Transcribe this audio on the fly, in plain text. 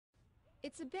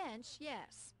It's a bench,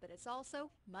 yes, but it's also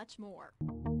much more.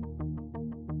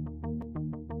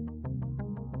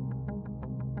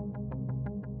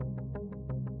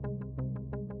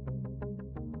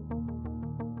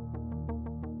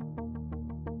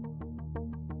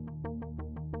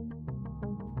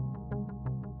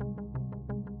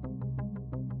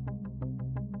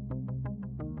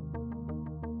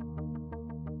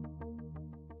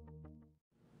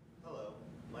 Hello,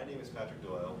 my name is Patrick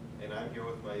Doyle, and I'm here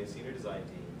with my senior design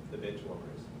team, the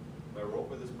Benchwarmers. My role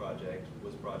for this project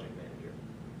was project manager.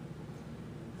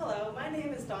 Hello, my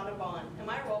name is Donna Bond, and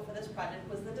my role for this project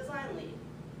was the design lead.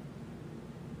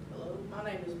 Hello, my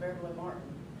name is Beverly Martin,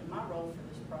 and my role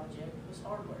for this project was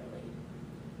hardware lead.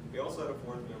 We also had a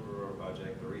fourth member of our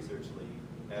project, the research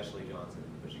lead, Ashley Johnson,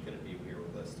 but she couldn't be here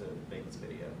with us to make this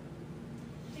video.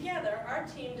 Together, our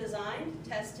team designed,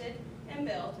 tested, and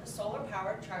built a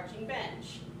solar-powered charging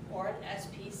bench, or an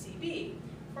SPCB,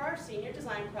 for our senior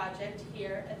design project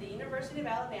here at the University of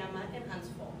Alabama in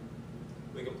Huntsville.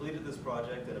 We completed this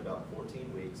project in about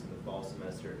 14 weeks in the fall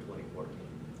semester of 2014.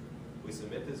 We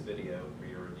submit this video for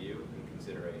your review and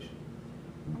consideration.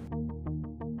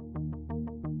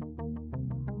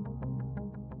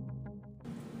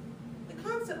 The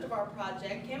concept of our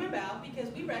project came about because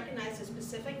we recognized a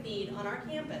specific need on our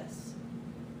campus.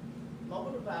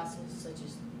 Mobile devices such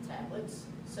as tablets,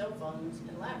 cell phones,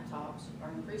 and laptops are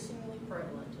increasingly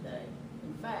prevalent today.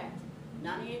 In fact,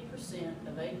 98%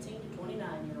 of 18 to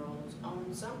 29-year-olds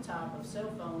own some type of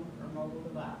cell phone or mobile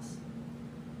device.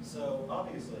 So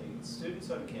obviously,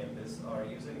 students on campus are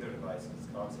using their devices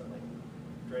constantly,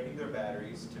 draining their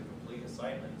batteries to complete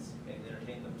assignments and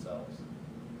entertain themselves.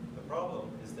 The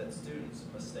problem is that students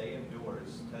must stay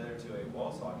indoors tethered to a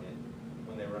wall socket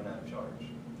when they run out of charge.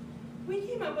 We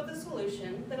came up with a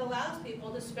solution that allows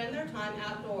people to spend their time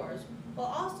outdoors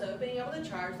while also being able to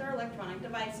charge their electronic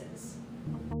devices.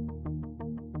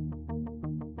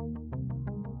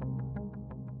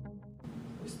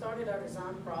 We started our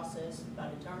design process by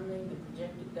determining the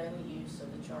projected daily use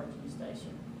of the charging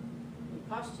station. We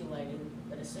postulated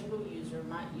that a single user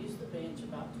might use the bench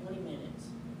about 20 minutes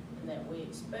and that we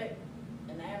expect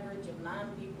an average of 9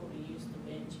 people to use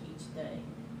the bench each day.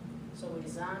 So we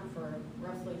designed for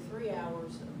roughly 3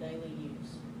 hours of daily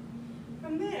use.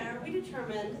 From there, we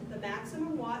determined the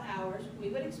maximum watt hours we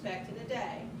would expect in a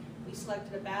day. We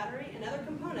selected a battery and other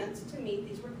components to meet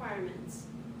these requirements.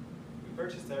 We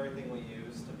purchased everything we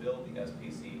used to build the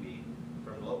SPCB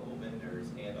from local vendors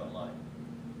and online.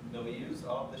 Though we used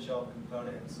off-the-shelf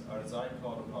components, our design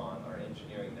called upon our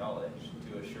engineering knowledge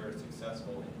to assure a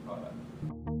successful end product.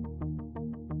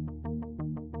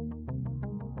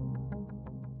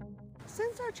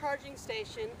 Since our charging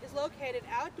station is located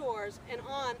outdoors and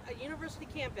on a university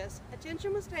campus,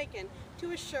 attention was taken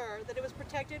to assure that it was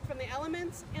protected from the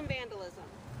elements and vandalism.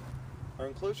 Our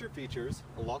enclosure features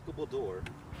a lockable door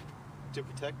to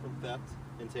protect from theft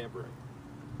and tampering.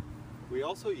 We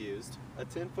also used a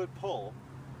 10-foot pole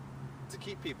to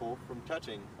keep people from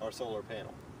touching our solar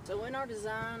panel. So in our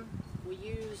design, we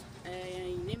used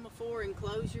a NEMA 4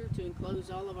 enclosure to enclose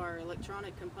all of our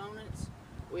electronic components.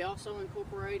 We also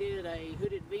incorporated a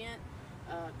hooded vent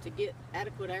to get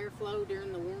adequate airflow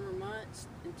during the warmer months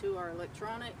into our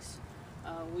electronics.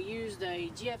 We used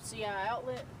a GFCI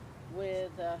outlet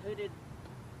with a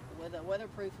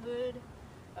weatherproof hood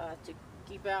to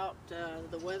keep out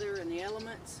the weather and the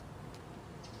elements.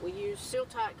 We used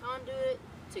seal-tight conduit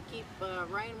to keep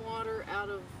rainwater out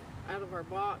of our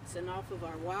box and off of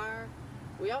our wire.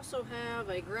 We also have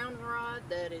a ground rod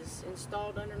that is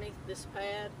installed underneath this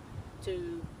pad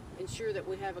to ensure that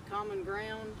we have a common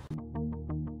ground.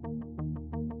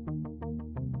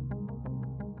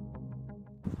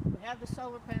 We have the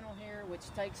solar panel here, which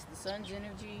takes the sun's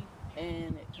energy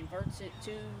and it converts it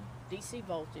to DC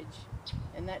voltage,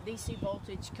 and that DC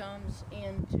voltage comes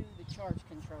into the charge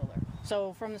controller.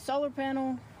 So from the solar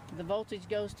panel, the voltage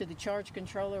goes to the charge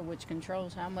controller, which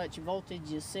controls how much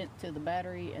voltage is sent to the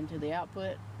battery and to the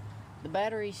output. The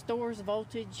battery stores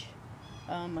voltage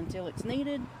until it's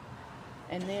needed,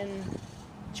 and then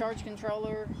charge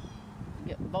controller,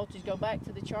 voltage go back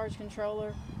to the charge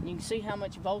controller. And you can see how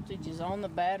much voltage is on the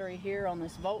battery here on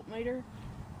this voltmeter,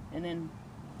 and then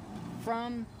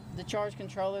from the charge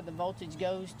controller the voltage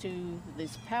goes to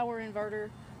this power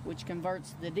inverter, which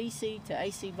converts the DC to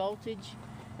AC voltage.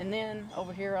 And then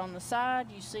over here on the side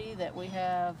you see that we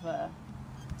have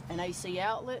an AC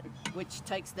outlet, which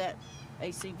takes that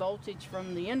AC voltage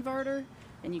from the inverter,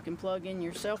 and you can plug in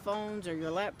your cell phones or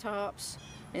your laptops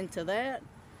into that.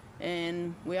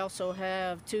 And we also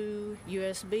have 2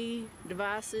 USB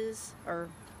devices or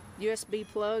USB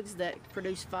plugs that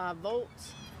produce 5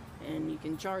 volts. and you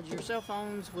can charge your cell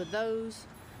phones with those.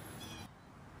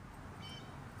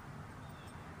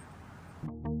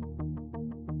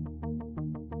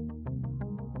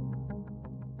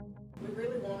 We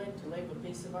really wanted to leave a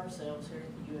piece of ourselves here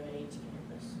at the UAH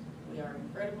campus. We are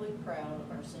incredibly proud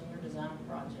of our senior design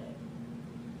project.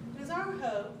 It is our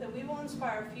hope that we will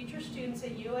inspire future students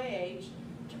at UAH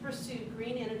to pursue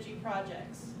green energy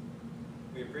projects.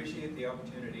 We appreciate the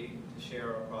opportunity to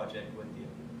share our project with you.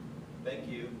 Thank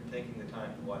you for taking the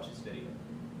time to watch this video.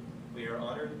 We are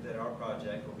honored that our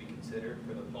project will be considered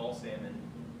for the Paul Salmon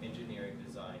Engineering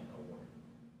Design